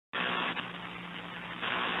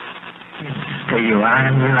to you, I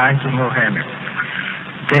am Elijah Muhammad,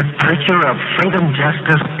 the preacher of freedom,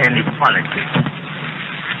 justice, and equality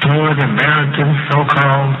to the American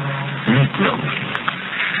so-called Negroes,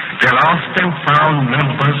 the lost and found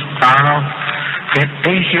members of the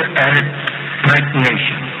Asiatic Black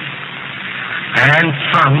Nation, and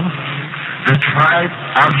from the tribe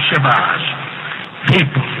of Shabazz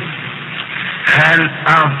people, and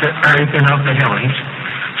of the earth and of the heavens,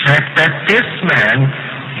 said that this man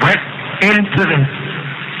went into the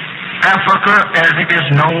Africa as it is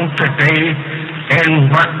known today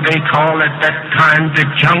in what they call at that time the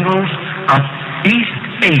jungles of East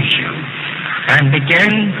Asia, and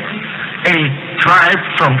began a tribe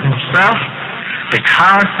from himself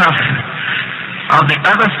because of the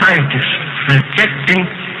other scientists rejecting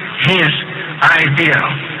his idea.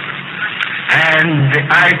 And the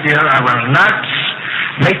idea I will not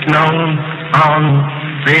make known on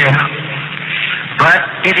the air, but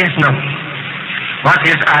it is known what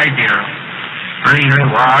his idea really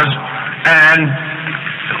was, and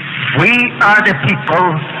we are the people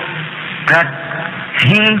that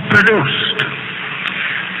he produced.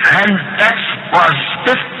 And that was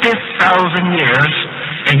 50,000 years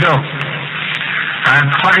ago,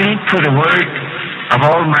 according to the word of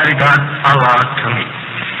Almighty God, Allah, to me.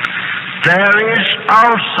 There is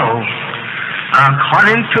also,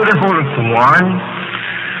 according to the Holy Quran,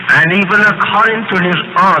 and even according to his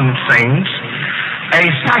own saints, a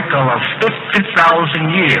cycle of 50,000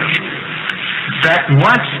 years, that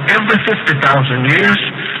once every 50,000 years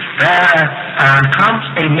there comes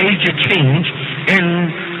a major change in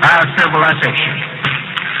our civilization.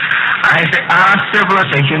 I say our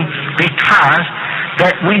civilization because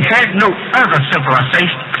that we had no other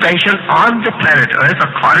civilization on the planet Earth,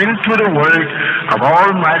 according to the word of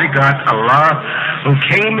Almighty God, Allah, who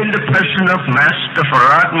came in the person of Master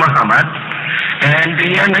Farad Muhammad in the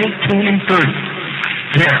year 1930.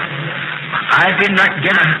 Yeah, I did not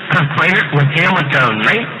get acquainted with him until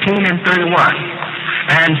 1931.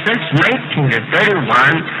 And since 1931,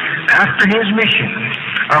 after his mission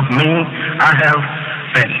of me, I have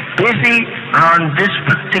been busy on this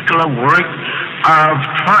particular work of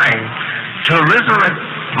trying to resurrect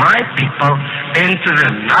my people into the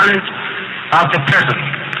knowledge of the presence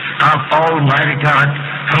of Almighty God,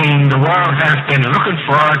 whom the world has been looking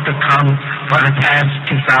for to come for the past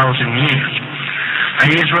 2,000 years.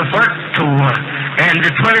 He is referred to in the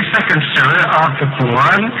 22nd surah of the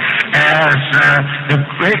Quran as the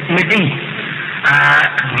Great Mahdi.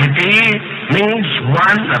 Mahdi means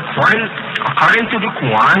one, according to the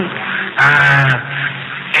Quran,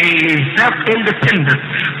 a self-independent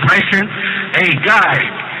person, a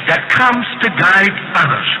guide that comes to guide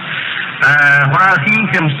others, while he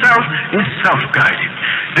himself is self-guided.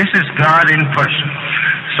 This is God in person.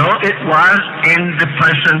 So it was in the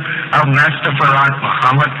person of Master Farad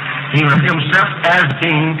Muhammad, he was himself as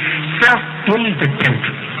being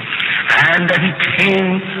self-independent, and that he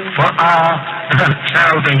came for our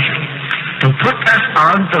salvation, to put us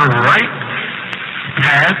on the right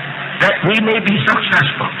path that we may be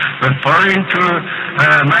successful. Referring to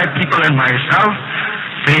my people and myself,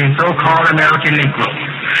 the so-called American Negro.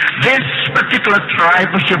 This particular tribe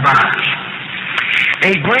of Shabazz,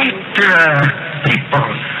 a great people,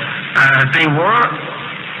 they were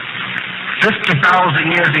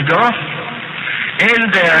 50,000 years ago, in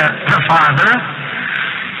their father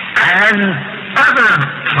and other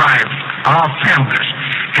tribes or families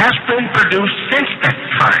has been produced since that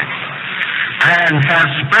time and has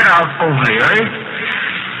spread out over the earth.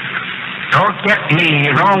 Don't get me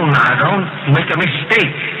wrong now. Don't make a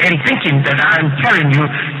mistake in thinking that I'm telling you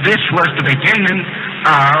this was the beginning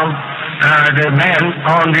of the man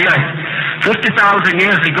on the earth. 50,000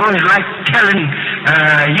 years ago is like telling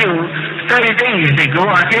you 30 days ago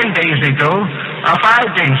or 10 days ago or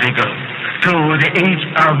 5 days ago to the age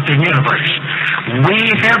of the universe. We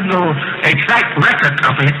have no exact record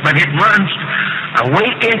of it, but it runs way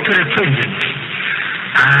into the trillions.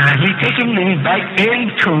 He's taking me back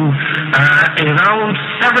into around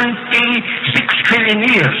 76 trillion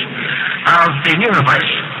years of the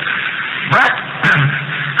universe. But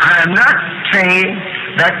I'm not saying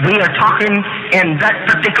that we are talking in that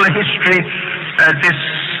particular history this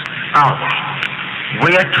hour.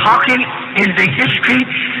 We are talking in the history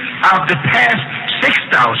of the past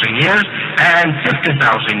 6,000 years and 50,000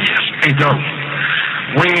 years ago.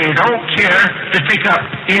 We don't care to pick up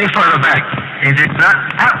any further back. It is not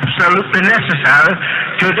absolutely necessary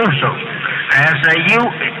to do so. As you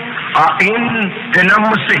are in the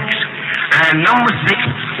number 6, and number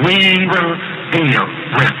 6 we will deal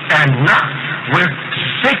with, and not with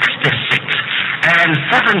 66 and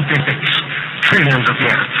 76 trillions of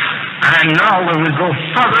years. And now when we go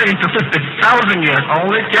further into 50,000 years,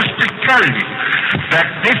 only just to tell you that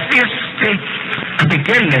this is the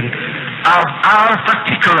beginning of our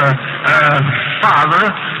particular Father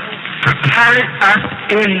preparing us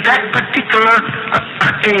in that particular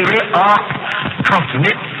area of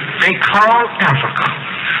continent they call Africa,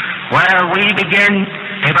 where we began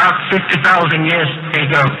about 50,000 years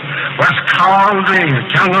ago, was called the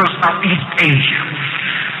jungles of East Asia.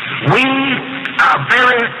 We are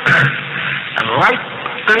very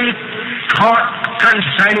lightly taught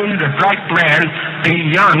concerning the black man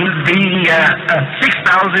beyond the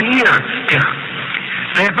 6,000 years here.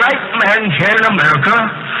 The black man here in America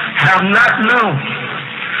have not known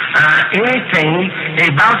anything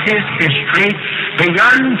about his history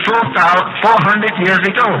beyond 400 years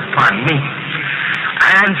ago, pardon me.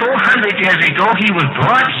 And 400 years ago, he was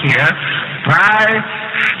brought here by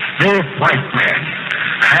the white man.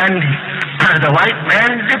 And the white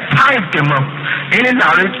man deprived him of any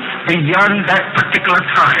knowledge beyond that particular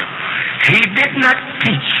time. He did not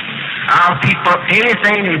teach our people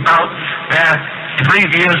anything about their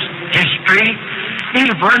previous history,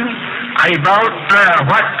 even about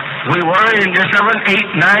what we were in the 7th,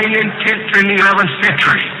 8th, 9th, and 10th, and 11th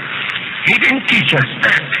century. He didn't teach us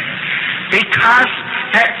that, because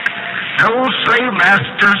that those slave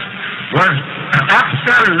masters was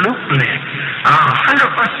absolutely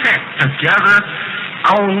 100% together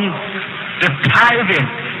on depriving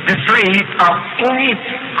the slave of any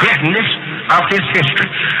greatness of his history.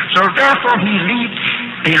 So therefore he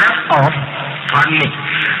left off, pardon me,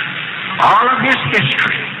 all of his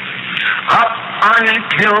history up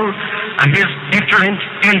until his entrance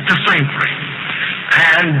into slavery.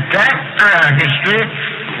 And that history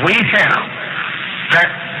we have that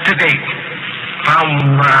today, from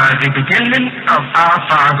the beginning of our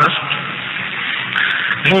fathers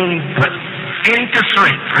being put into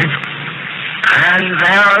slavery, and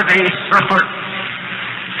there they suffered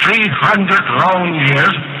 300 long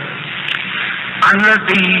years under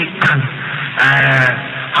the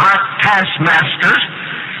hard taskmasters,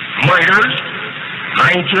 murderers,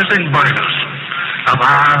 lynchers, and burners of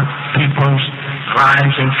our people's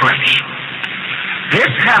lives and flesh. This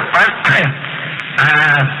happened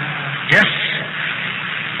just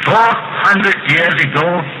 400 years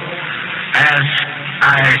ago, as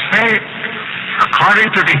I say, according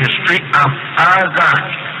to the history of our God,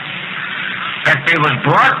 that they was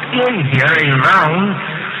brought in here around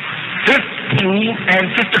 15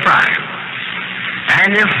 and 55.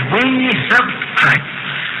 And if we subtract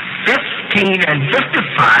 15 and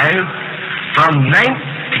 55 from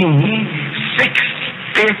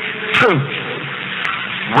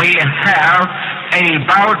 1962, we have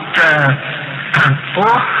about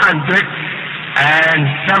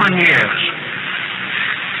 407 years.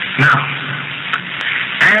 Now,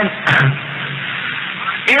 and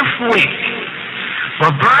if we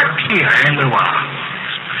were brought here, and we were,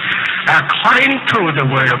 according to the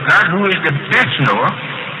Word of God, who is the best knower,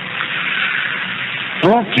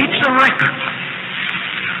 who keeps a record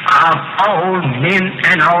of all men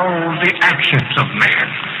and all the actions of man,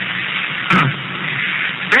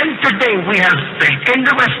 then today we have stayed in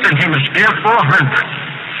the Western Hemisphere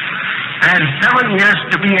 407 years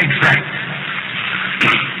to be exact,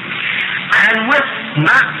 and with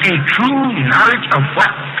not a true knowledge of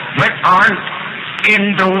what went on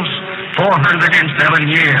in those 407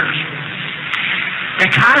 years.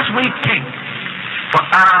 Because we take for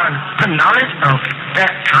our knowledge of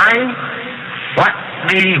that time what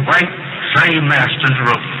the white slave masters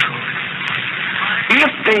wrote. If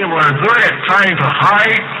they were good at trying to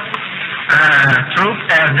hide truth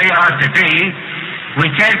as they are today, we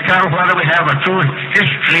can't tell whether we have a true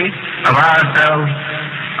history of ourselves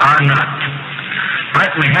or not. But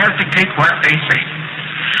we have to take what they say.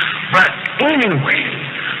 But anyway,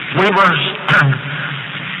 we was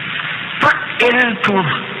put into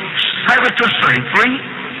servitude slavery,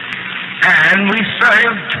 and we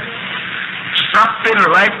served something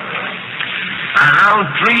like around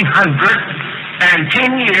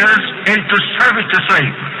 310 years into servitude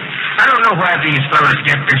slavery. I don't know where these fellas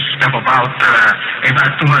get this stuff about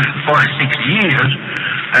 246 years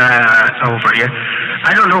over here.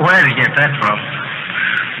 I don't know where they get that from.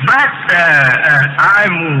 But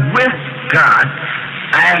I'm with God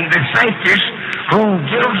and the scientist who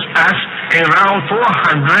gives us around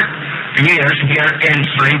 400 years here in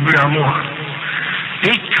slavery or more,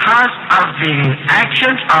 because of the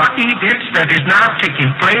actions or events that is now taking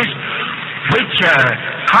place, which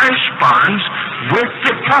corresponds with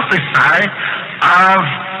the prophecy of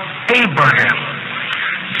Abraham,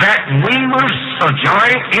 that we will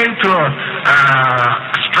sojourn into a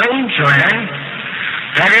strange land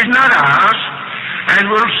that is not ours, and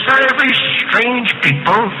will serve a strange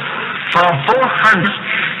people for 400.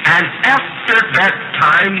 And after that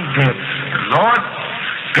time, the Lord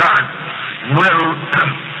God will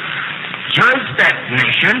judge that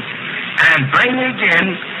nation and bring again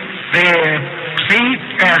the seed,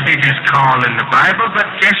 as it is called in the Bible, but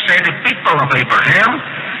just say the people of Abraham,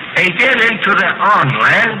 again into their own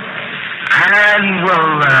land, and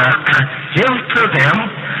will give to them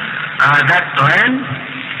that land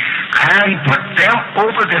and put them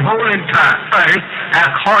over the whole entire earth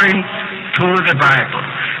according to the Bible.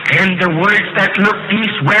 In the words that look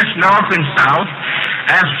east, west, north, and south,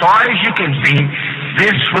 as far as you can see,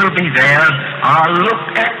 this will be there. Look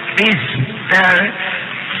at this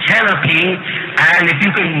canopy, and if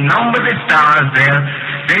you can number the stars there,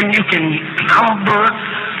 then you can number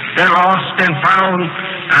the lost and found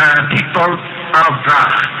people of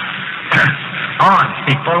God, or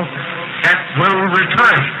people that will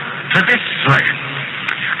return to this land,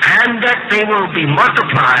 and that they will be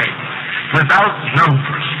multiplied without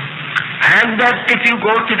numbers. And that if you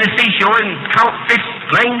go to the seashore and count the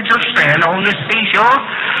grains of sand on the seashore,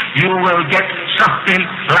 you will get something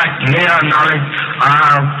like near knowledge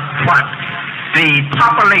of what the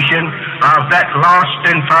population of that lost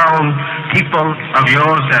and found people of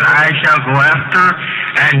yours that I shall go after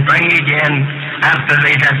and bring again after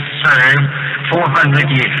they have served 400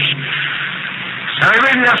 years.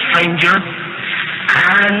 Serving a stranger,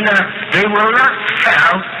 and they will not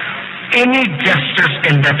have any justice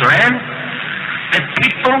in that land. The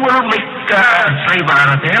people will make slave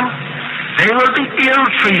out of them. They will be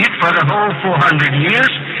ill-treated for the whole 400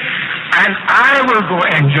 years, and I will go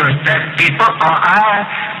and judge that people, or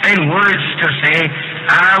in words to say,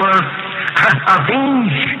 I will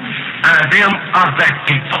avenge them of that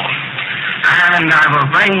people, and I will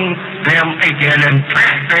bring them again and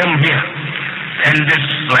plant them here in this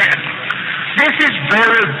land. This is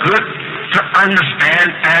very good to understand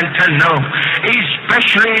and to know,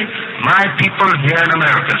 especially my people here in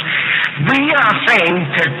America. We are saying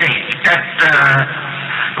today that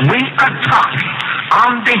we are talking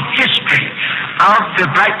on the history of the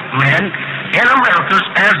black man in America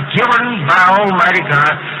as given by Almighty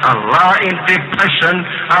God, Allah, in the person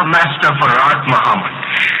of Master Farad Muhammad.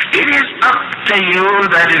 It is up to you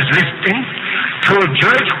that is listening to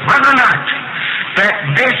judge whether or not that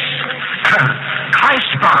this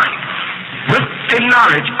corresponds with the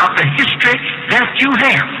knowledge of the history that you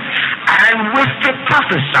have and with the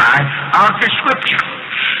prophesy of the scripture.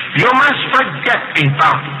 You must forget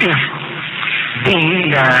about Israel,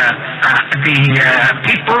 the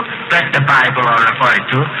people that the Bible are referring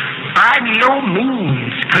to. By no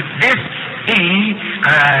means could this be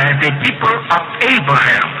the people of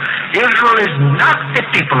Abraham. Israel is not the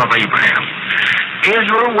people of Abraham.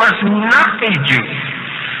 Israel was not a Jew.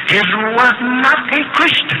 Israel was not a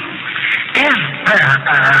Christian.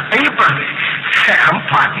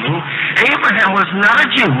 Abraham was not a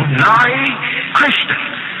Jew, nor a Christian.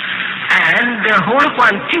 And the Holy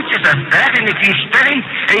One teaches us that, and if you study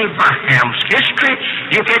Abraham's history,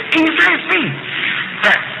 you can easily see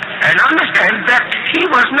that and understand that he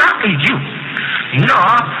was not a Jew,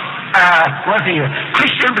 nor was he a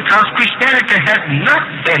Christian, because Christianity had not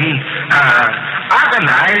been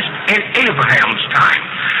organized in Abraham's time.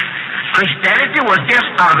 Christianity was just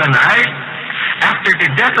organized after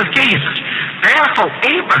the death of Jesus. Therefore,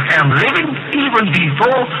 Abraham living even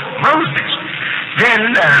before Moses, then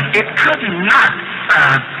it could not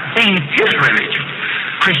be his religion,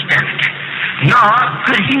 Christianity. Nor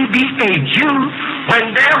could he be a Jew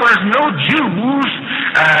when there was no Jews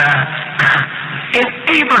in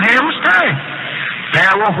Abraham's time.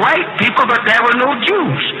 There were white people, but there were no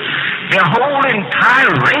Jews. The whole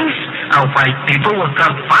entire race of white people were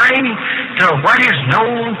confined to what is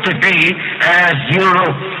known today as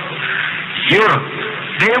Europe.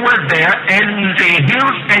 They were there in the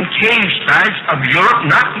hills and cave sites of Europe,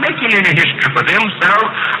 not making any history for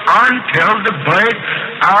themselves until the birth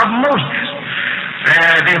of Moses.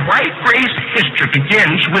 The white race history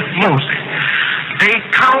begins with Moses. They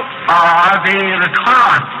count or they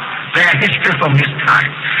record their history from his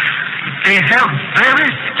time. They have very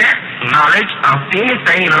scant knowledge of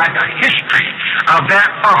anything like a history of their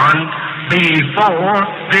own before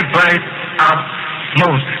the birth of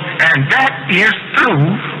Moses. And that is through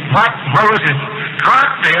what Moses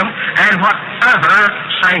taught them and what other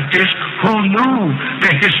scientists who knew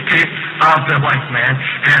the history of the white man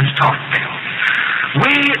has taught them.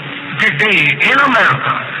 We today in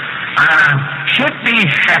America should be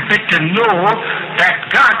happy to know that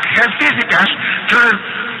God has visited us to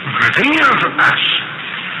reveal to us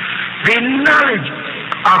the knowledge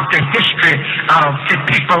of the history of the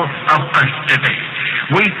people of Earth today.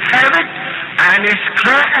 We have it, and it's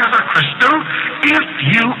clear as a crystal if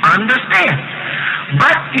you understand.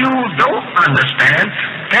 But you don't understand,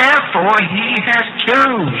 therefore he has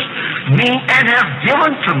chosen me and has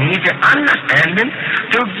given to me the understanding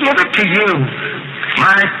to give it to you,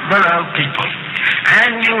 my beloved people.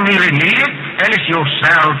 And you really need it, and it's your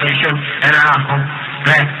salvation, and I hope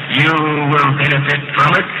that you will benefit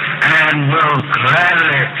from it and will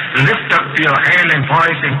gladly lift up your hand and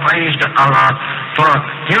voice and praise to Allah for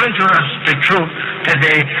giving to us the truth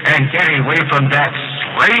today and getting away from that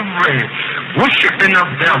slavery, worshiping of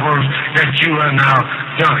devils that you are now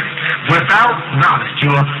doing. Without knowledge, you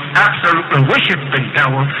are absolutely worshiping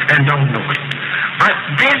devils and don't know it. But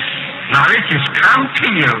this knowledge has come to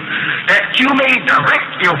you that you may direct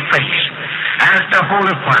your face as the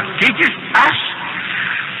Holy One teaches us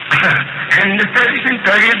in the 30s and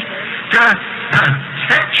 30s to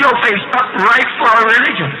set your face upright for a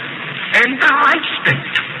religion in the right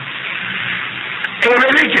state. A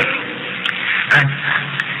religion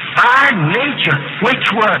by nature, which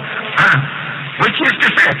is to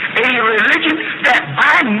say, a religion that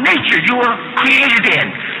by nature you were created in.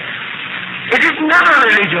 It is not a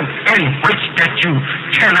religion in which that you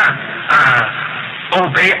cannot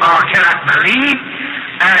obey or cannot believe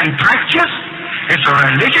and practice. It's a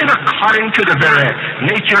religion according to the very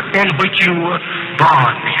nature in which you were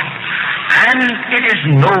born in. And it is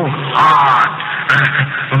no hard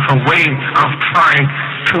way of trying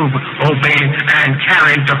to obey and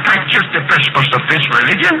carry into practice the principles of this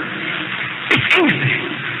religion. It's easy.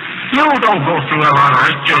 You don't go through a lot of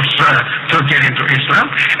rituals to get into Islam.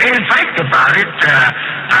 In fact, about it,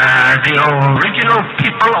 the original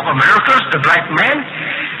people of America, the black man,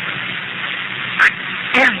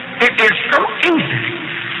 it is so easy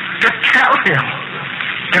to tell him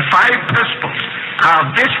the 5 principles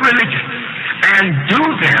of this religion and do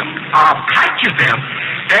them or practice them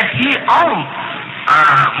that he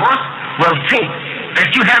almost will think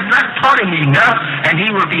that you have not taught him enough, and he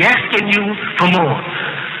will be asking you for more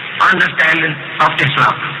understanding of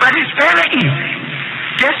Islam. But it's very easy.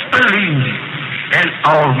 Just believe in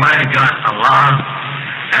Almighty God Allah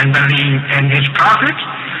and believe in His prophets,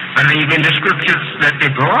 believe in the scriptures that they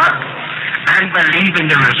brought, and believe in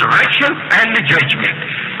the resurrection and the judgment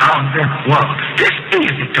of the world. It's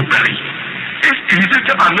easy to believe. It's easy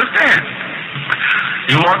to understand.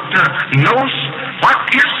 You want to know what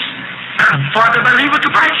is for the believer to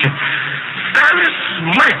practice. There is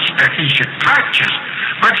much that he should practice,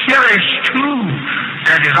 but here is two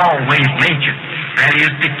that is always nature. That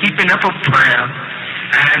is the keeping up of prayer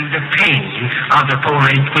and the paying of the poor,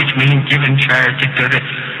 which means giving charity to the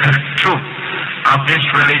truth of this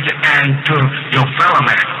religion and to your fellow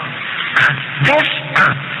man. This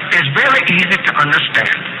is very easy to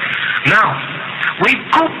understand. Now, we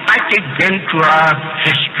go back again to our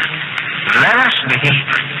history. Let us the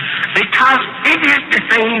history, because it is the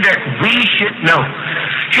thing that we should know.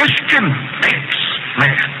 History makes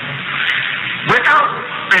man. Without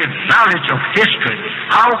the knowledge of history,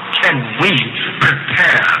 how can we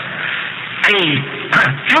prepare a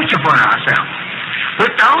future for ourselves?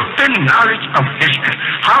 Without the knowledge of history,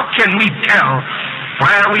 how can we tell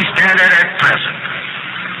where we stand at present?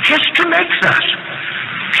 History makes us.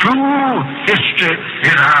 True history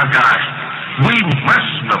is our guide. We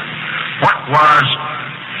must know what was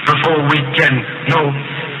before we can know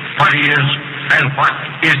what is and what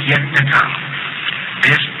is yet to come.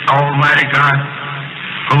 This Almighty God,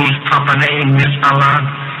 whose proper name is Allah,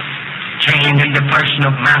 came in the person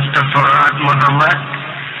of Master Farad Muhammad.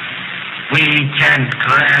 We can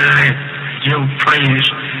gladly give praise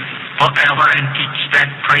forever and teach that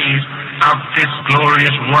praise of this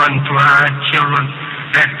glorious one to our children,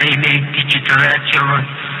 that they may teach it to their children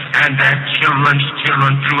and their children's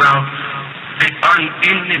children throughout the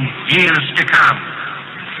unending years to come.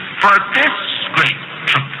 For this great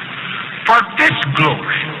truth, for this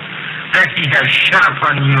glory that He has shed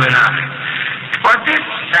upon you and I, for this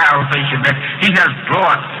salvation that He has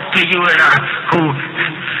brought to you and I, who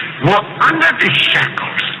were under the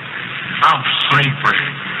shackles of slavery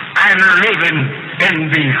and living in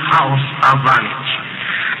the house of bondage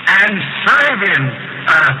and serving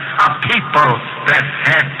a people that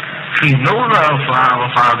had no love for our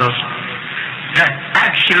fathers, that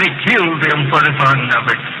actually killed them for the fun of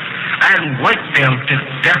it and whipped them to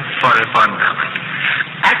death for the fun of it,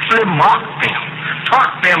 actually mocked them,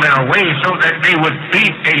 taught them in a way so that they would be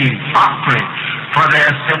a mockery for their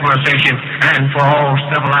civilization and for all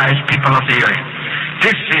civilized people of the earth.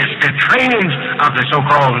 This is the training of the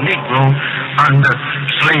so-called Negro under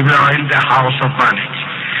slavery or in the house of bondage.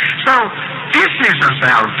 So This is a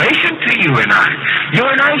salvation to you and I. You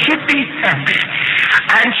and I should be happy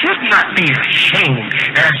and should not be ashamed,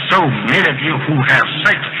 as so many of you who have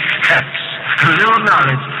little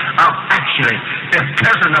knowledge of actually the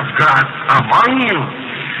presence of God among you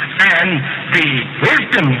and the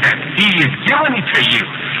wisdom that He is given to you,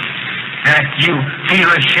 that you feel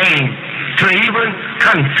ashamed to even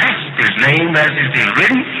confess His name as it is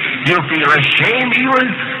written. You feel ashamed even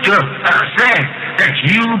to say that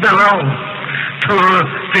you belong to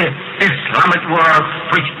the Islamic world,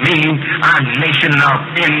 which means a nation of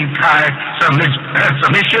entire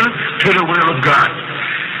submission to the will of God.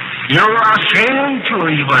 You are ashamed to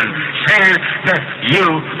even say that you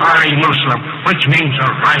are a Muslim, which means a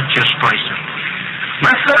righteous person.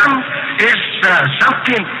 Muslim is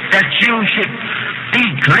something that you should be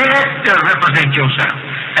glad to represent yourself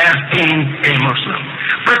as being a Muslim.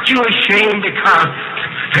 But you're ashamed because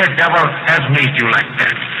the devil has made you like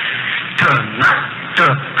that. Not to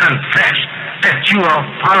confess that you are a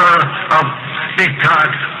follower of the God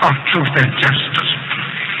of truth and justice.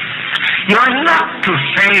 You are not to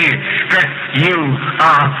say that you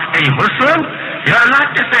are a Muslim. You are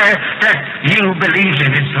not to say that you believe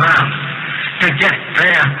in Islam to get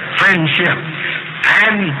their friendship.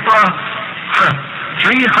 And for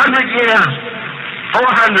 300 years,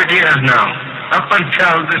 400 years now, up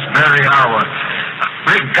until this very hour,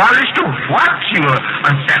 regardless to what you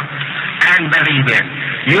accept and believe in,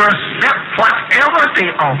 you accept whatever they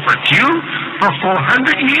offered you for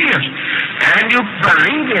 400 years, and you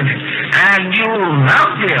believe in it, and you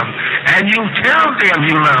love them, and you tell them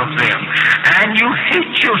you love them, and you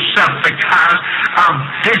hate yourself because of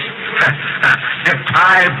this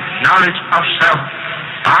deprived knowledge of self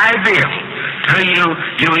by them. Till you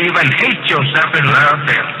even hate yourself and love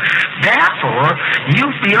them. Therefore, you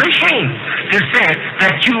feel ashamed to say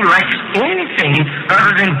that you like anything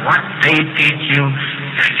other than what they teach you.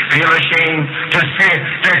 You feel ashamed to say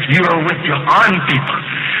that you are with your own people.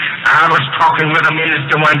 I was talking with a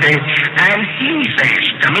minister one day, and he says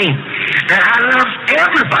to me that I love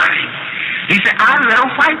everybody. He said, I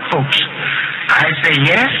love white folks. I say,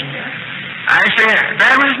 yes. I said,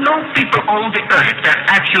 there is no people on the earth that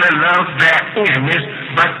actually love their enemies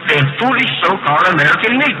but the foolish so-called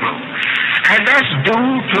American Negro. And that's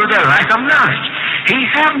due to the lack of knowledge. He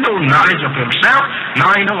has no knowledge of himself,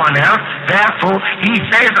 nor anyone else. Therefore, he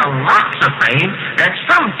says a lots of things that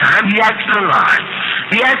sometimes he actually lies.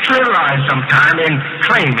 He actually lies sometimes in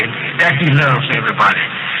claiming that he loves everybody.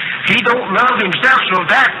 He don't love himself, so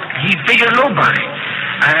that he figures nobody.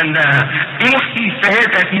 And if he says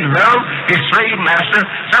that he loves his slave master,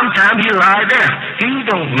 sometimes he lies there. He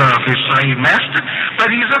don't love his slave master, but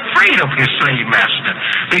he's afraid of his slave master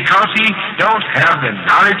because he don't have the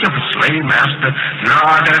knowledge of his slave master,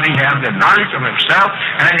 nor does he have the knowledge of himself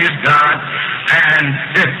and his God and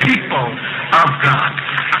the people of God.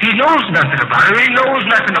 He knows nothing about it. He knows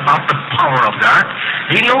nothing about the power of God.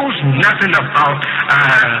 He knows nothing about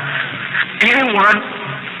anyone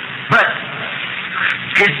but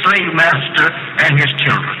his slave master and his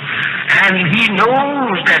children. And he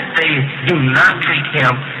knows that they do not treat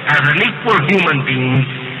him as an equal human being.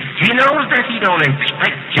 He knows that he don't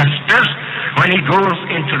expect justice when he goes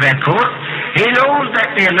into that court. He knows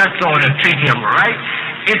that they're not going to treat him right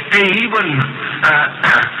if they even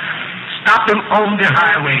stop him on the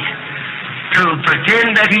highway to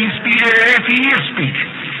pretend that he's speeding if he is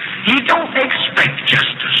speeding. He don't expect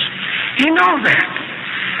justice. He knows that.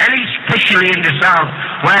 And especially in the South,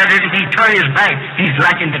 where if he turns his back, he's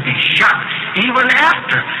likely to be shot, even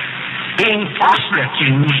after being falsely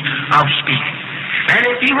accused of speeding. And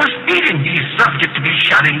if he was speeding, he's subject to be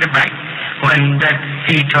shot in the back when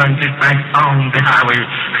he turns his back on the highway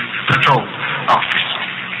patrol office.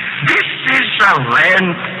 This is a land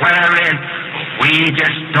wherein we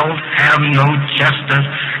just don't have no justice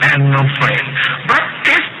and no friend. But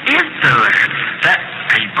this is the land that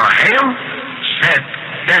Abraham said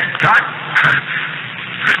that God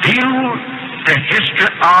revealed the history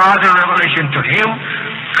or the revelation to him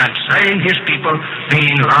concerning his people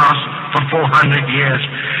being lost for 400 years.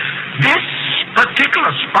 This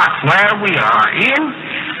particular spot where we are in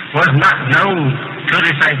was not known to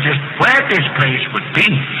the scientists where this place would be.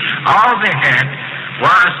 All they had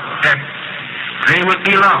was that they would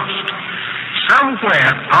be lost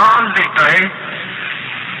somewhere on the earth,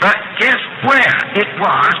 but guess where it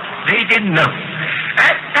was? They didn't know.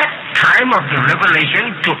 At that time of the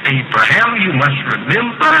revelation to Abraham, you must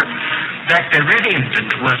remember that the Redemption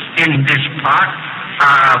was in this part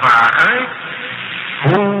of our earth,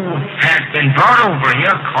 who had been brought over here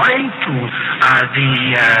according to the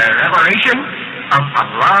revelation of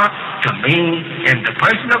Allah to me in the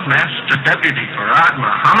person of Master W.D. Farad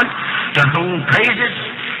Muhammad, to whom praises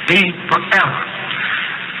be forever,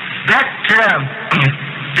 that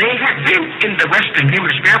they had been in the Western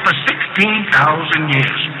Hemisphere for 16,000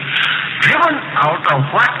 years, driven out of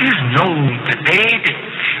what is known today, the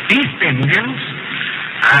East Indians,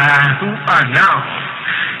 who are now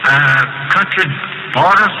country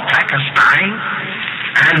borders Pakistan,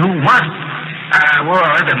 and who once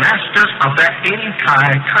were the masters of that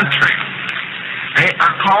entire country. They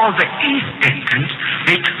are called the East Indians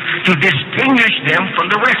to distinguish them from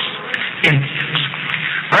the West Indians.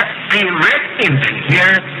 But the Red Indian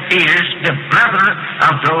here is the brother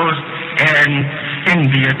of those in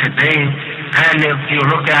India today, and if you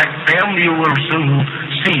look at them, you will soon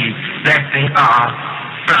see that they are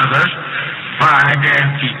brothers by their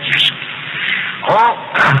features.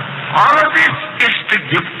 All of this is to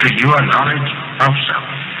give to you a knowledge of self.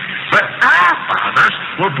 But our fathers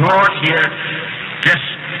were brought here just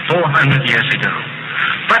 400 years ago,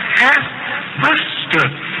 but have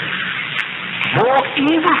withstood more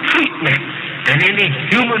evil treatment than any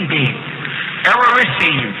human being ever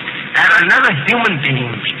received at another human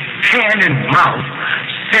being's hand and mouth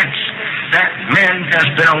since that man has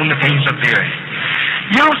been on the face of the earth.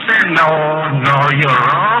 You say, no, you're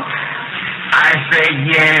wrong. I say,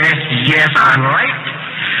 yes, I'm right.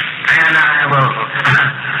 And I will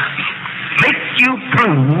make you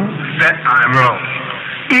prove that I'm wrong.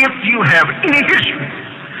 If you have any history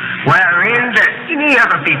wherein that any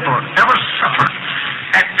other people ever suffered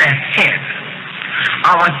at the head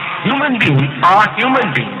of a human being or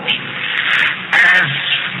human beings as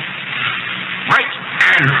right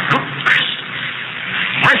and ruthless,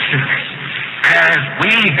 merciless as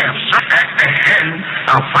we have suffered at the hand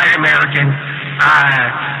of white American,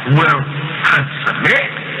 I will submit,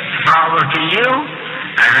 follow to you,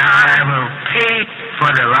 and I will pay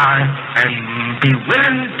for the life and be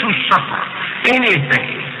willing to suffer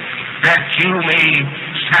anything that you may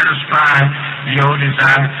satisfy your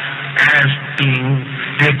desire as being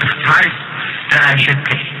the price that I should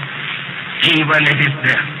pay, even if it's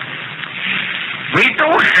death. We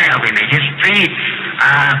don't have any history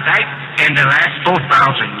back in the last 4,000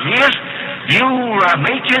 years. You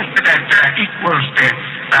mentioned that equals the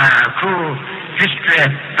cruel history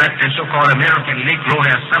that the so-called American Negro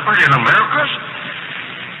has suffered in Americas.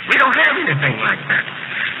 We don't have anything like that.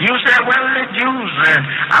 You say, well, the Jews,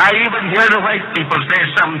 I even hear the white people say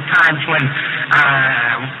sometimes when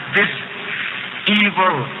this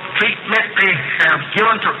evil treatment they have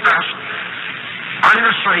given to us under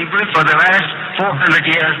slavery for the last 400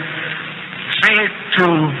 years, say to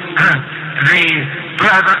the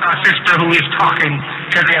brother or sister who is talking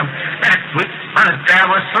to them that there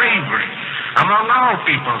was slavery among all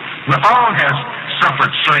people. We all have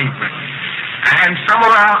suffered slavery. And some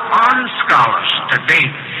of our own scholars today,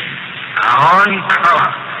 our own color,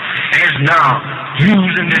 is now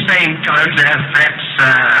using the same terms as that's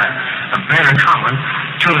very common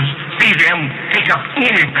to see them take up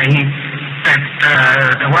anything that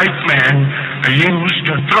the white man used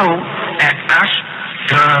to throw at us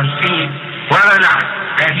to see whether or not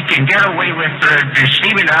that he can get away with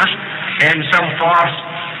deceiving us in some false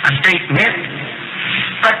statement.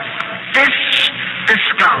 But the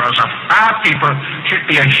scholars of our people should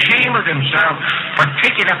be ashamed of themselves for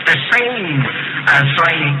taking up the same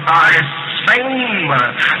slang or the same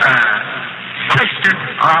question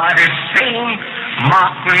or the same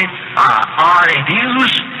mockery or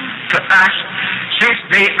abuse to us, since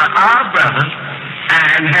they are our brothers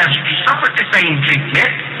and have suffered the same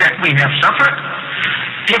treatment that we have suffered.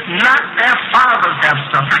 If not their fathers have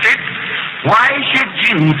suffered it, why should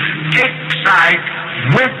you take side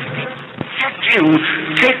with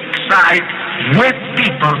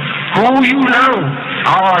people who you know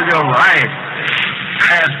all your life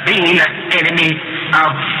has been an enemy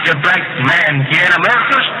of the black man here in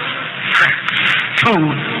America, to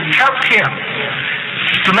help him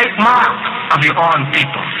to make mark of your own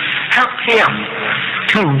people, help him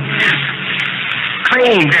to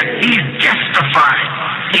claim that he's justified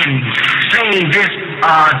in saying this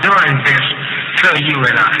or doing this to you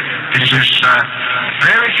and I. This is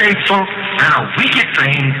very shameful and a wicked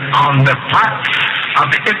thing on the part of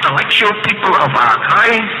the intellectual people of our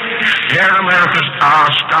kind. Here in America are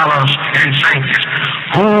scholars and scientists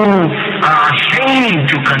who are ashamed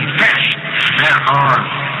to confess their own.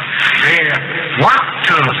 They want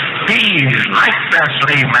to be like their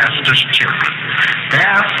slave masters' children.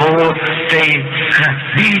 Therefore, they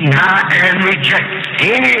deny and reject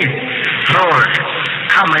any glory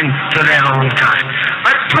coming to their own time.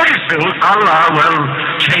 But pretty soon Allah will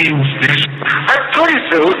change this. But pretty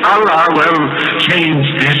soon Allah will change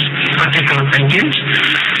this particular thinking.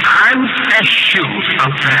 I'm assured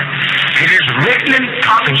of that. It is written and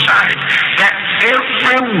prophesied that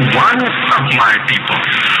every one of my people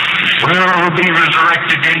will be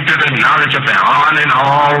resurrected into the knowledge of their own, and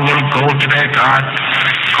all will go to their God,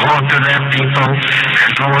 go to their people, and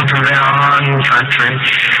go to their own country,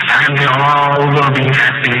 and they all will be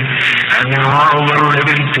happy, and they all will live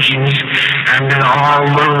in peace, and they all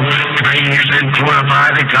will praise and glorify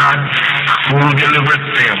the God who delivered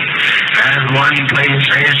them. As one place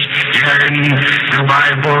says here in the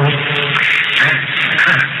Bible, that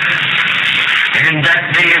in that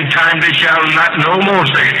day and time they shall not no more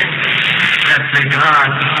say that the God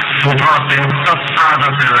who brought them up out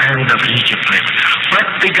of the land of Egypt lived, but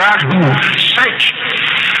the God who searched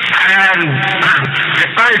and the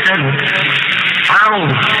earth and found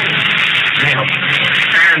them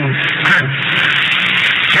and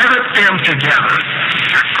gathered them together,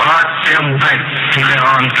 brought them back to their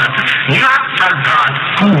own country. Not the God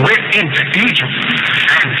who went into Egypt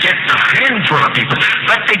and get a handful of people,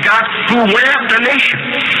 but the God who led the nation.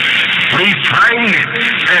 We find it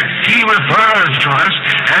that he refers to us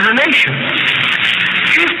as a nation.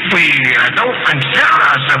 If we don't consider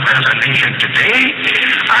ourselves as a nation today,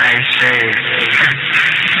 I say,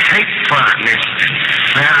 take for an instance,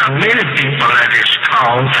 there are many people that is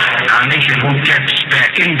called a nation who gets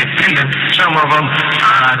their independence. Some of them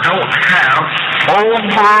don't have over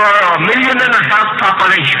 1.5 million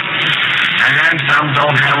population, and some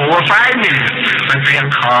don't have over 5 million, but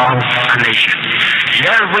they're called a nation.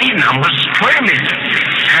 Here we numbers 20 million,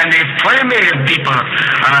 and if 20 million people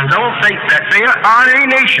don't think that they are a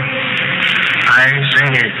nation, I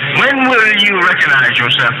say, when will you recognize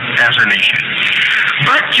yourself as a nation?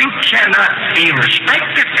 But you cannot be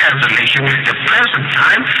respected as a nation at the present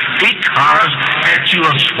time because that you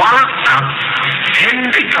are swallowed up in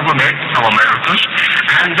the government of Americas,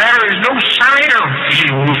 and there is no sign of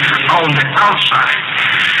you on the outside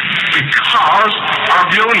because of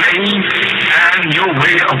your name and your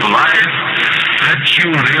way of life that you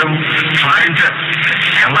live trying to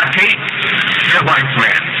imitate the white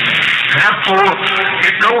man. Therefore,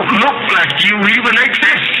 it don't look like you even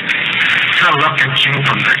exist to look at you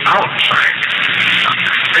from the outside,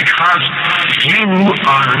 because you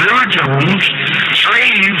are Little Jones,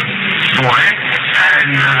 slave boy,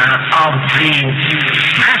 and of the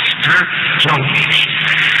Master Jones.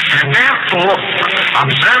 And therefore,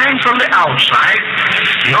 observing from the outside,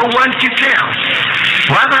 no one can tell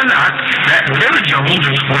whether or not that Little Jones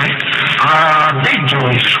is white, Big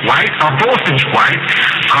Jones is white, or both is white,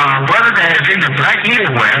 whether there is any black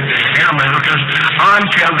anywhere in America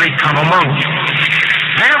until they come among you.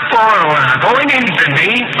 Therefore, going in the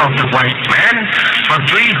name of the white man for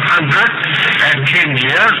 310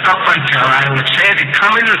 years, up until I would say the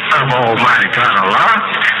coming of Almighty God Allah,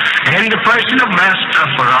 in the person of Master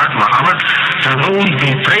Farad Muhammad, to whom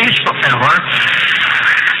be praised forever,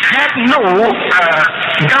 had no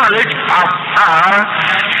knowledge of our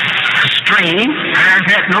stream and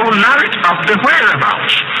had no knowledge of the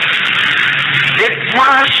whereabouts. It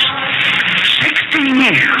was 60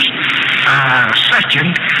 years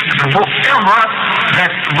searching before ever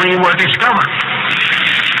that we were discovered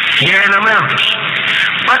here in America.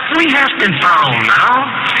 But we have been found now,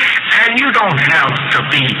 and you don't have to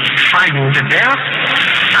be frightened to death,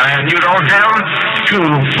 and you don't have to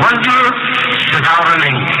wonder without a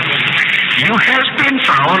name. You have been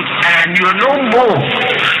found, and you're no more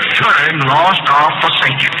turned lost or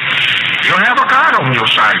forsaken. You have a God on your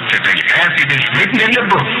side today, as it is written in the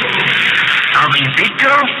book of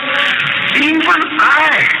Ezekiel. Even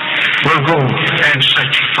I will go and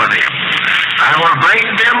search for them. I will bring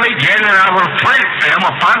them again, and I will plant them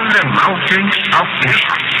upon the mountains of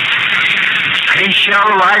Israel. They shall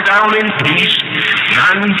lie down in peace,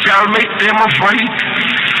 none shall make them afraid.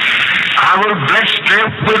 I will bless them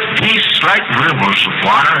with peace like rivers of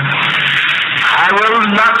water. I will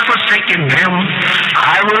not forsake them.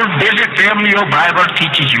 I will visit them. Your Bible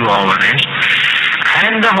teaches you all of this.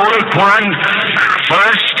 And the Holy Quran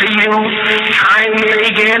refers to you time and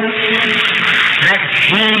again that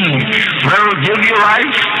He will give you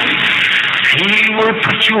life. He will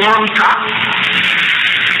put you on top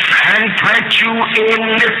and plant you in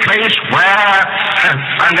the place where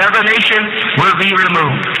another nation will be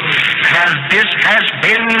removed. As this has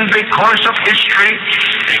been the course of history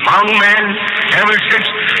among men ever since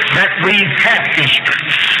that we've had history.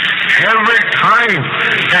 Every time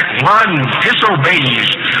that one disobeys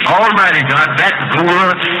Almighty God, that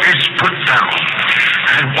ruler is put down.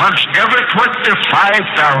 And once every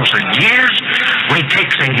 25,000 years, we take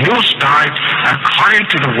a new start according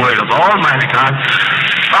to the word of Almighty God.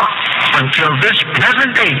 Up until this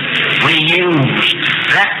present day, we use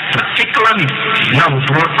that particular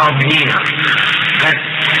number of years that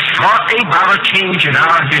brought about a change in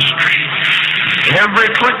our history. Every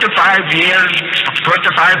 25,000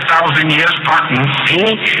 years, pardon me,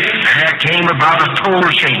 there came about a total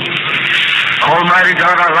change. Almighty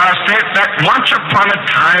God Allah said that once upon a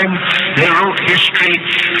time they wrote history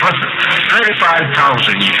for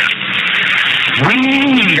 35,000 years.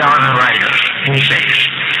 We are the writers, he says.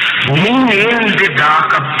 Meaning the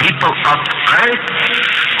darker people of earth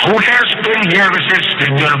who has been here since the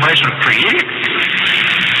universe was created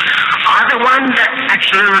are the ones that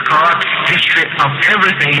actually record history of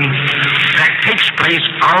everything that takes place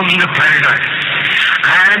on the planet Earth.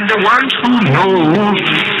 And the ones who know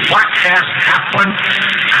what has happened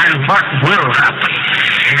and what will happen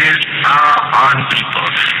is our own people.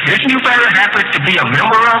 Isn't you very happy to be a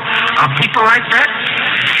member of people like that?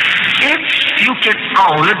 If you can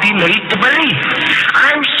only be made to believe,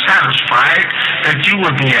 I'm satisfied that you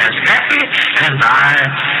will be as happy as I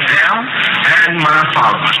am and my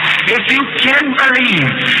followers. If you can believe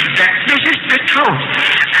that this is the truth,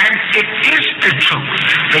 and it is the truth,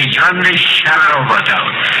 beyond the shadow of a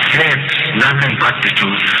doubt, it's nothing but the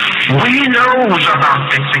truth. We know about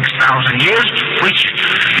the 6,000 years, which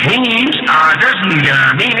means, doesn't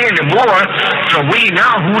mean anymore, so we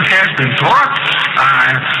know who has been taught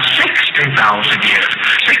 60,000 years,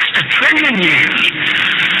 60 trillion years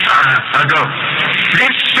ago.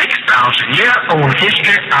 This 6,000-year-old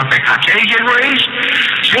history of the Caucasian race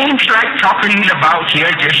seems like talking about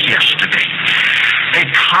here just yesterday,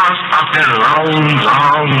 because of the long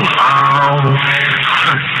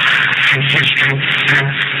history that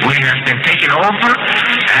we have been taken over,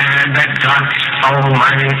 and that God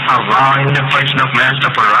Almighty, Allah, in the person of Master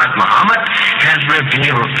Prophet Muhammad, has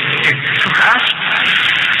revealed it to us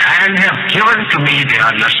and have given to me the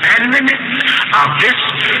understanding of this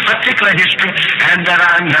particular history, and that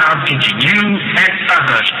I'm now teaching you and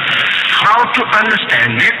others how to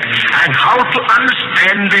understand it and how to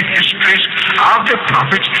understand the histories of the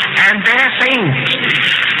prophets and their sayings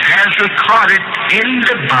as recorded in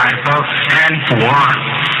the Bible and Quran.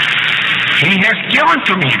 He has given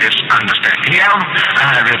to me this understanding. He has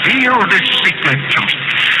revealed this secret to me.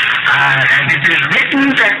 And it is written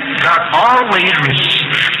that God always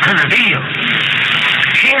reveals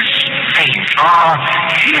His things or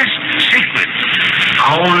His secrets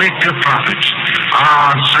only to prophets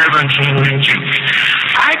or servants who are Jews.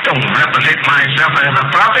 I don't represent myself as a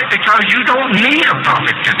prophet because you don't need a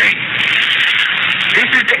prophet today. This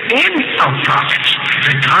is the end of prophets.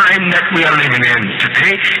 The time that we are living in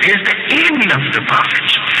today is the end of the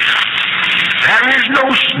prophets. There is no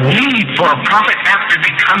need for a prophet after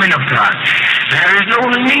the coming of God. There is no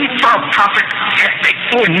need for a prophet at the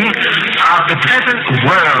end of the present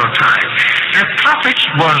world time. The prophets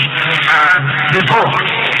was before.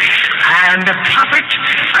 And the prophets,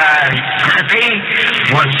 they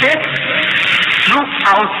were sent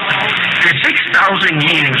throughout the 6,000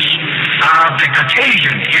 years of the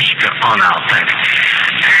Caucasian history on our planet.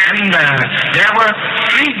 And there were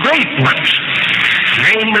three great ones,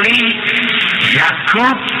 namely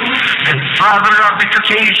Yaqub, the father of the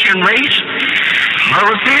Caucasian race,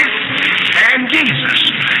 Moses, and Jesus.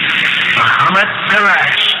 Muhammad the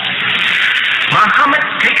last. Muhammad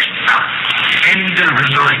takes up in the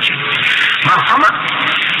resurrection. Muhammad,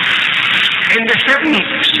 in the 7th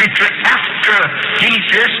century after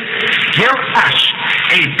Jesus, gave us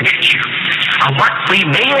a picture of what we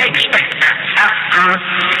may expect after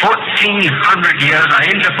 1,400 years, or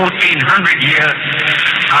in the 1,400 years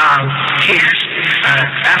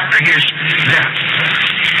after his death.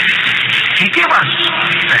 He gave us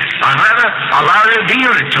that, or rather, Allah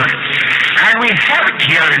revealed it to us. And we have it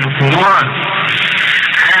here in Quran.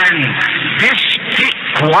 And this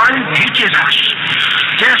Quran teaches us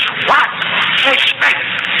just what to expect.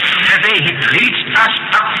 Today it leads us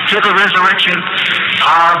up to the resurrection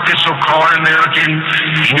of the so-called American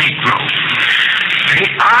Negro. They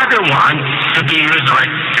are the ones to be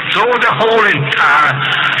resurrected. So the whole entire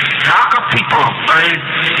darker people of earth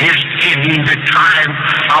is in the time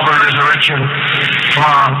of a resurrection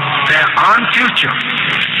for their own future.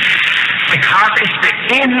 Because it's the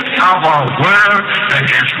end of a world that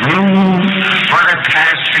has ruled for the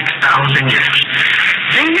past 6,000 years.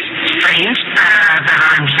 These things that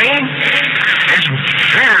I'm saying is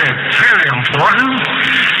very, very important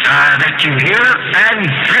that you hear, and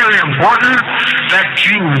very important that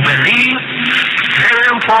you believe, very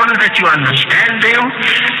important that you understand them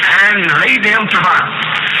and lay them to heart.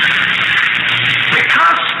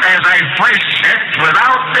 Just as I first said,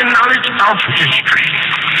 without the knowledge of history,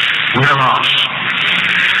 we're lost.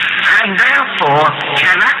 And therefore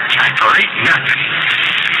cannot calculate nothing.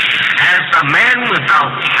 As a man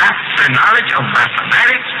without half the knowledge of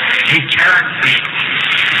mathematics, he cannot be.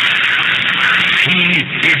 He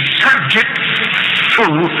is subject to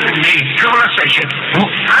a civilization who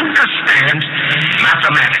understands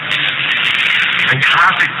mathematics.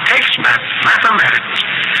 Because it takes mathematics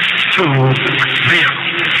to build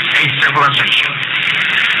a civilization.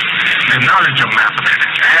 The knowledge of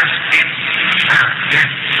mathematics, as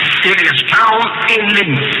it is found in the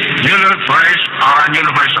universe or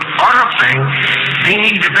universal order of things,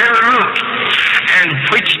 being the very root in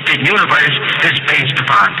which the universe is based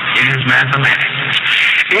upon. It is mathematics.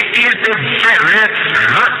 It is the very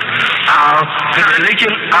root of the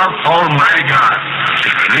religion of Almighty God,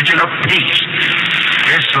 the religion of peace,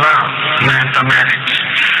 Islam, mathematics.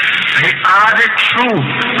 They are the true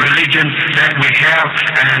religion that we have,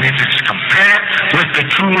 and it is compared with the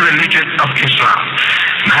true religion of Islam.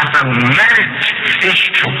 Mathematics is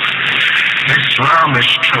true. Islam is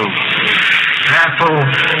true. Therefore,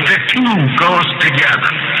 the two goes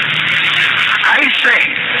together. I say,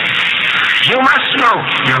 you must know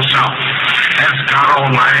yourself as God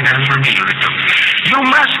Almighty has revealed it to you. You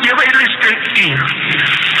must give a listening ear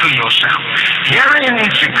to yourself. Here in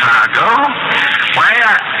Chicago,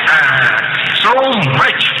 where so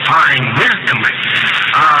much fine wisdom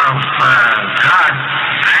of God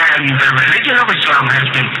and the religion of Islam has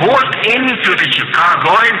been poured into the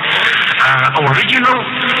Chicagoan original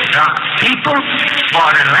people for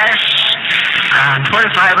the last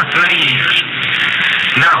 25 or 30 years.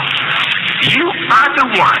 Now, you are the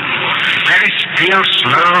one that is still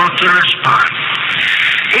slow to respond.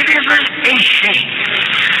 It is a shame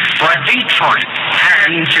for Detroit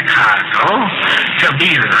and Chicago to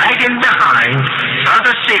be lagging behind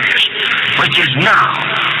other cities, which is now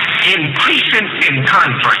increasing in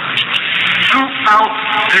conflict throughout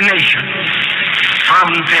the nation, from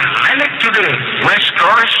the Atlantic to the West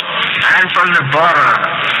Coast and from the border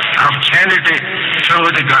of Canada to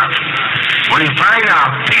the Gulf. We find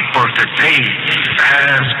our people today,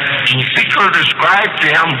 as Ezekiel described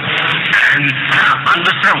them, and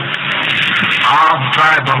under some of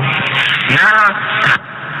tribal, now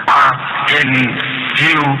are in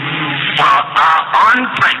view for our on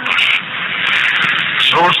purpose.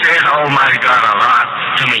 So said Almighty God Allah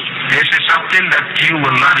to me. This is something that you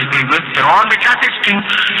will not agree with, because it's too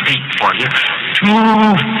deep for you, too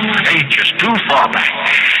ages, too far back.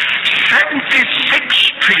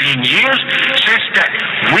 76 trillion years since that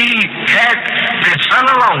we had the sun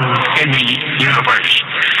alone in the universe.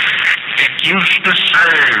 It used to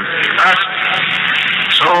serve us.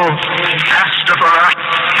 So, Astagfirullah,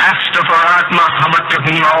 Muhammad, to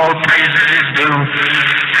whom all praises is due.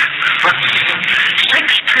 But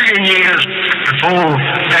 6 trillion years before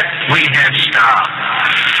that we had starved.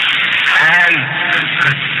 And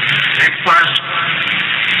it was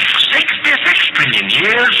 66 trillion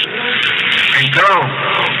years ago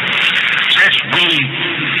since we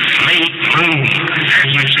made room, as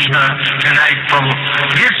you see her tonight, from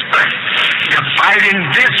this planet, dividing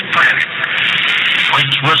this planet,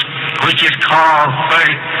 which is called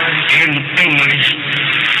in English,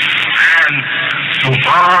 and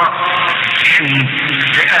Mubar in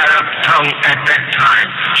the Arab tongue at that time.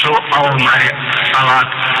 So Almighty Allah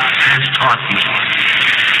has taught me.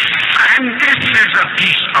 And this is a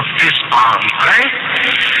piece of this arm, right?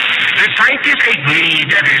 The scientists agree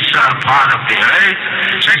that it's a part of the earth,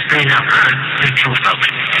 since they have heard the truth of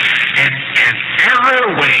it. And in every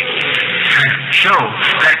way show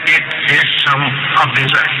that it is some of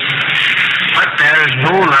this earth. But there is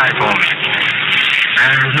no life on it.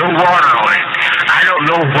 There is no water on it. I don't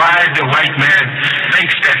know why the white man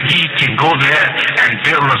thinks that he can go there and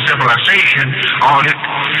build a civilization on it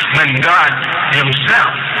when God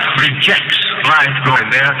himself rejects life going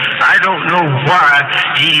there. I don't know why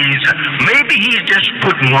maybe he's just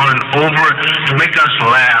putting one over to make us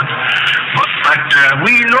laugh. But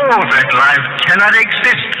we know that life cannot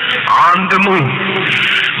exist on the moon.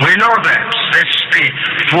 We know that. That's the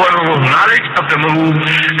full knowledge of the moon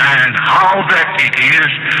and how that it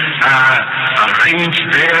is arranged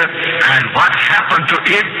there, and what happened to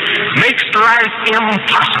it makes life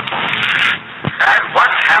impossible. And what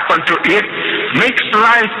happened to it makes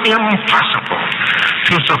life impossible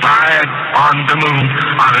to survive on the moon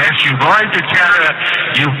unless you're going to carry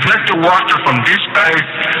you plenty of water from this earth,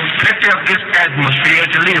 plenty of this atmosphere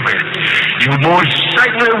to live in. You most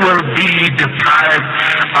certainly will be deprived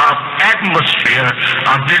of atmosphere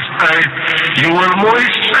of this earth. You will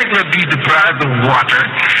most certainly be deprived of water.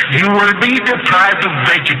 You will be deprived of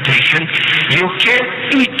vegetation. You can't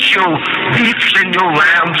eat your beefs and your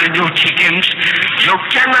lambs and your chickens. You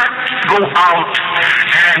cannot go out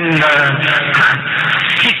and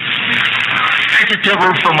pick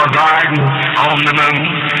vegetables from a garden on the moon.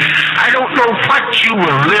 I don't know what you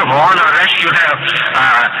will live on unless you have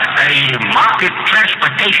a market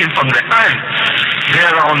transportation from the earth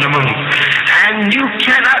there on the moon. And you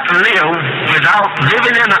cannot live without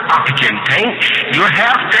living in an oxygen tank. You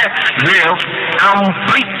have to live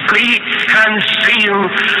completely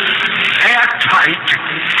concealed, airtight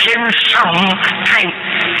in some tank,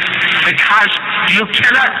 because you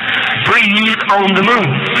cannot breathe on the moon.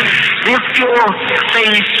 If your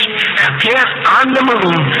face appears on the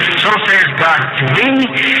moon, so says God to me,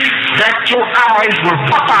 that your eyes will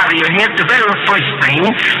pop out of your head the very first thing,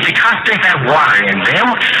 because they have water in them,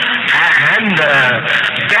 and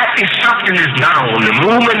that is something that's not on the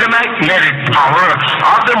moon, and the magnetic power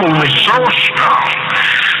of the moon is so strong,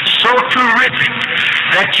 so terrific,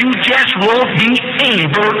 that you just won't be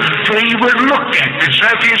able to even look at the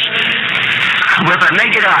surface with a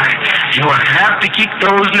naked eye. You will have to keep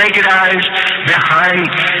those naked eyes behind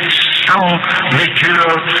some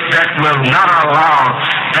material that will not allow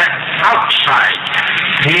that outside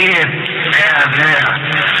air there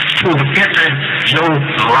to enter your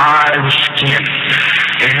live skin.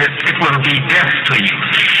 It will be death to you.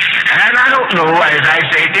 And I don't know, as I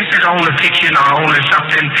say, this is only fiction or only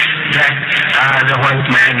something that the white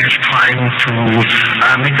man is trying to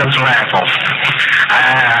make us laugh off.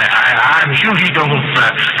 I'm sure he don't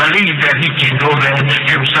believe that he can go there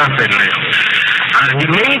himself and live. He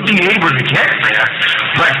may be able to get there,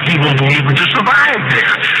 but he won't be able to survive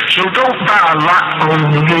there. So don't buy a lot on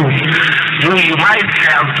the moon. You might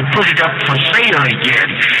have to put it up for sale again,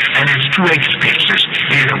 and it's too expensive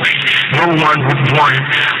anyway. No one would want it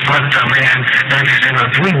but the man that is in a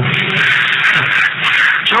dream.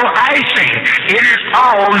 So I say, it is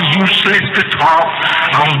all useless to talk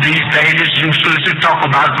on these days. It's useless to talk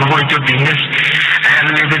about going to Venus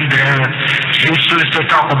and living there. It's useless to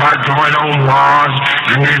talk about going on Mars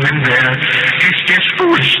and living there. It's just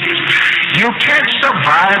foolishness. You can't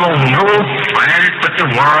survive on no planet but the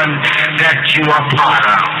one that you are part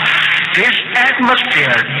of. This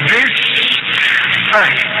atmosphere,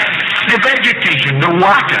 the vegetation, the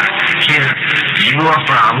water here you are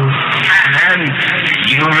from, and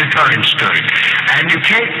your returns to it. And you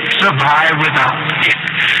can't survive without it.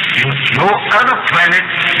 No other planet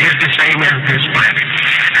is the same as this planet.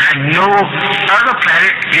 And no other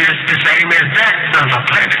planet is the same as that other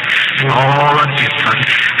planet. They all are different.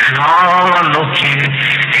 And all are located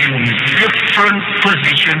in different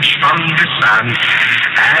positions from the sun.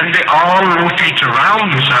 And they all rotate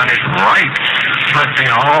around the sun. It's right. But they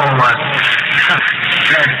all are,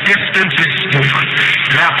 their distance is different.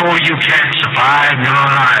 Therefore, you can't survive your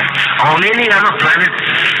life on any other planet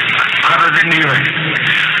other than the Earth.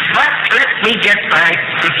 But let me get back,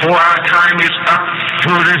 before our time is up,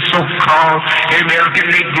 to the so-called American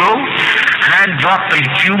Negro, and drop a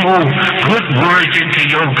few more good words into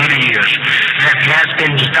your good ears that has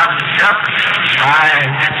been stopped up by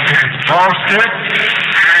falsehood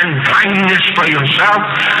and blindness for yourself,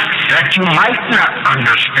 that you might not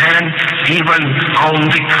understand even on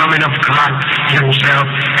the coming of God himself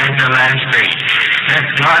at the last day. That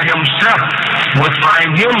God himself would find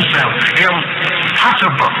himself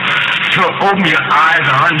impossible to open your eyes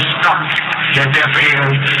or unstop the deaf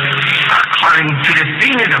ears according to the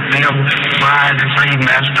feeling of them by the same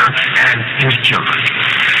master and his children.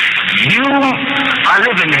 You are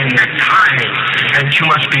living in the time that you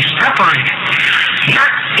must be separated,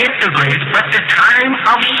 not integrated, but the time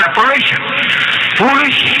of separation.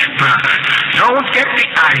 Foolish brother, don't get the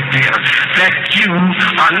idea that you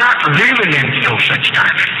are not living in no such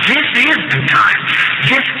time. This is the time.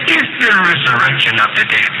 This is the resurrection of the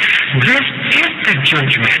dead. This is the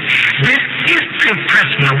judgment. This is the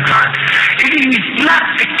presence of God. It is not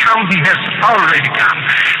the come, he has already come.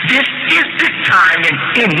 This is the time and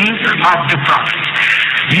end of the prophets.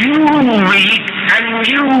 You read and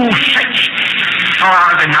you search for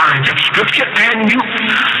the knowledge of Scripture, and you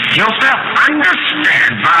yourself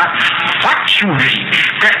understand by what you read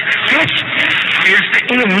that this is the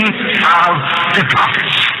end of the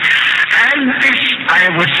prophets. And this,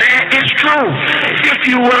 I would say, is true if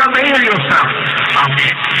you will avail yourself of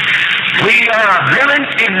it. We are living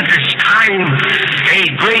in this time, a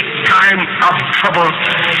great time of trouble,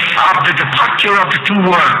 of the departure of the two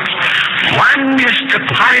worlds. One is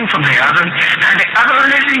departing from the other, and the other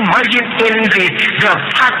is emerging in the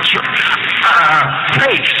departure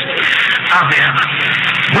place of the other.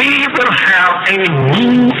 We will have a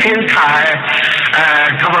new entire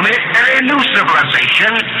government and a new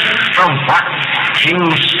civilization from what you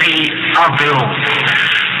see of the old.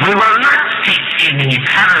 We will not take any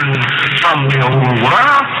pattern from the old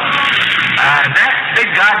world. That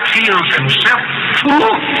God feels himself too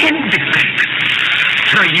independent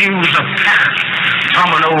to use a pattern from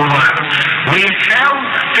an old world. We have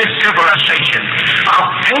this civilization of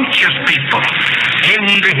ancient people in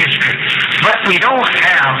the history, but we don't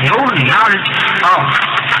have no knowledge of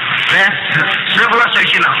that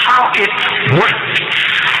civilization, of how it worked.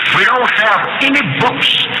 We don't have any books,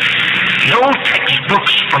 no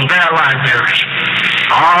textbooks from their libraries.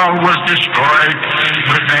 All was destroyed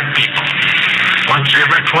with that people. Once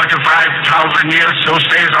every 25,000 years, so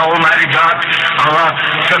says Almighty God,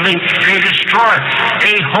 they destroy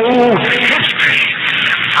a whole history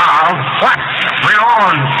of what went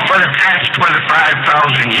on for the past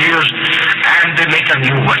 25,000 years, and they make a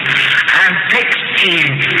new one. And take a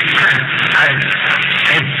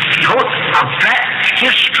note of that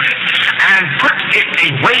history and put it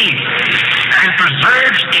away and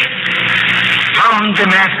preserves it from the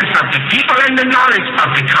masses of the people and the knowledge of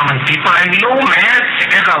the common people, and no man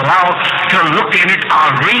is allowed to look in it or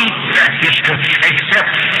read that history except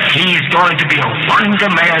he's going to be a wonder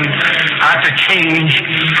man to change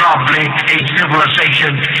probably a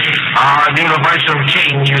civilization. Universal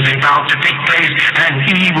change is about to take place, and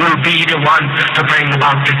he will be the one to bring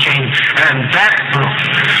about the change. And that book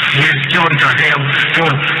is given to him to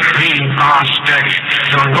read our study,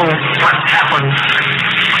 to know what happened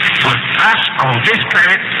with us on this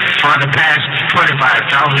planet for the past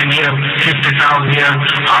 25,000 years, 50,000 years,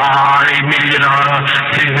 or a million or a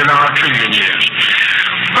billion or a trillion years.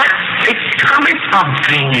 But it's coming from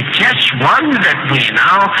being just one that we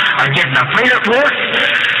now are getting acquainted with.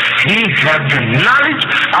 He has the knowledge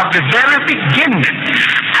of the very beginning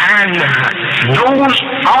and knows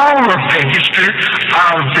all of the history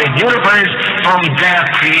of the universe from their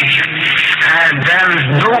creation. And there is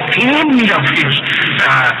no end of his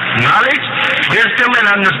knowledge, wisdom, and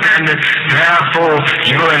understanding. Therefore,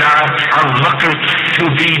 you and I are lucky to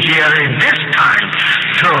be here in this time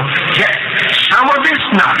to get some of this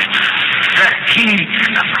knowledge that he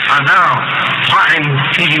now finds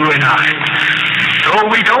to you and I. So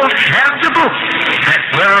we don't have the book that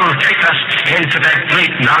will take us into that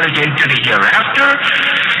great knowledge into the hereafter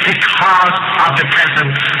because of the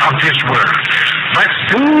presence of this world. But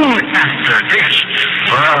soon after this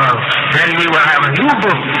world, then we will have a new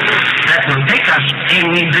book that will take us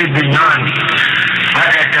in the beyond. But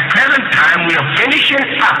at the present time, we are finishing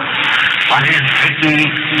up what is written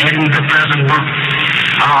in the present book,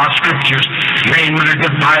 our scriptures, namely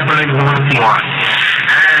the Bible in Volume 1.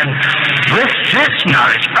 And with this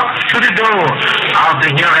knowledge up to the door of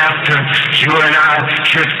the hereafter, you and I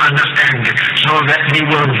should understand it, so that we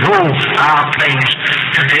will know our place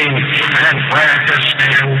today and where to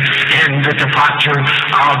stand in the departure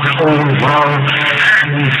of the old world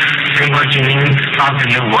and the emerging of the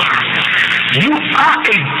new world. You are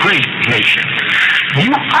a great nation.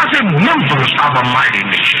 You are the members of a mighty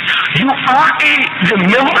nation. You are the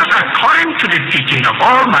members, according to the teaching of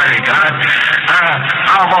Almighty God,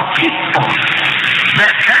 of a people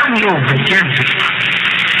that have no beginning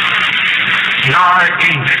nor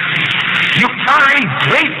end. You are a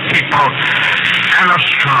great people and a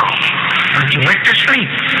strong. But you went to sleep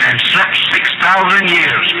and slept 6,000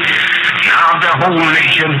 years. Now the whole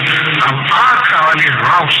nation of our colony is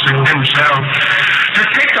rousing themselves to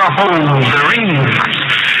take a hold of the reins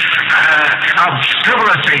of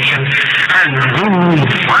civilization and rule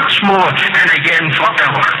once more and again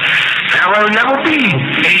forever. There will never be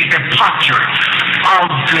a departure of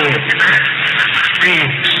the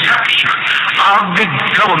structure of the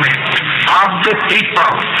government, of the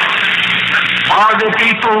people. For the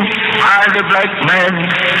people, are the black man,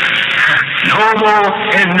 no more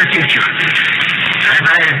in the future. And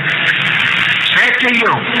I say to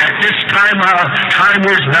you, at this time, our time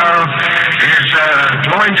is now,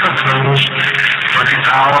 going to close for this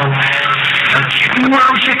hour. The King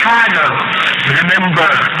of Chicago,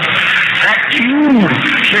 remember that you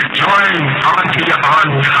should join onto your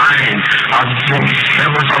own kind of the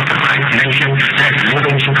members of the great nation that live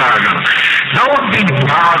in Chicago. Don't be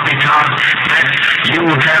proud because that you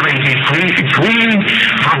have a degree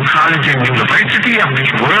from college and university of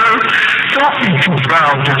this world. Don't be too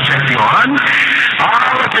proud to set you on.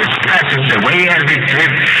 All of this passes away as it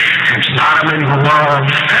did in Sodom and Gomorrah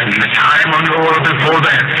and the time on the world before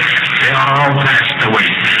that. They all passed away.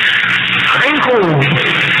 hold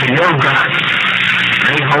to your God.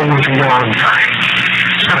 Lay hold to your own side.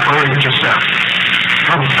 Separate yourself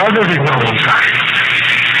from others in your own side.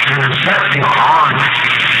 And set your heart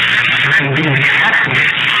and be happy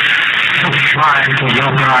to fly to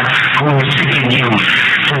your God who is seeking you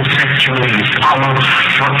to set you in follow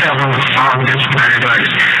whatever on this planet Earth.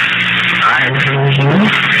 I thank you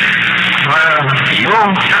for your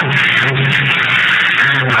country.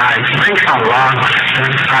 And I thank Allah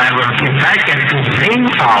that I will be back at the same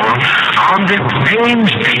hour on the same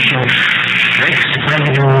station next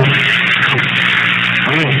Sunday.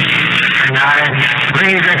 And I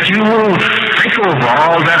pray that you will think over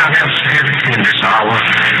all that I have said in this hour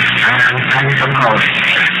and thank the Lord.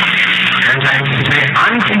 And I say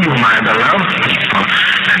unto you, my beloved people,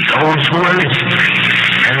 and those who are listening,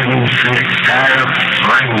 and their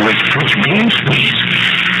language, which means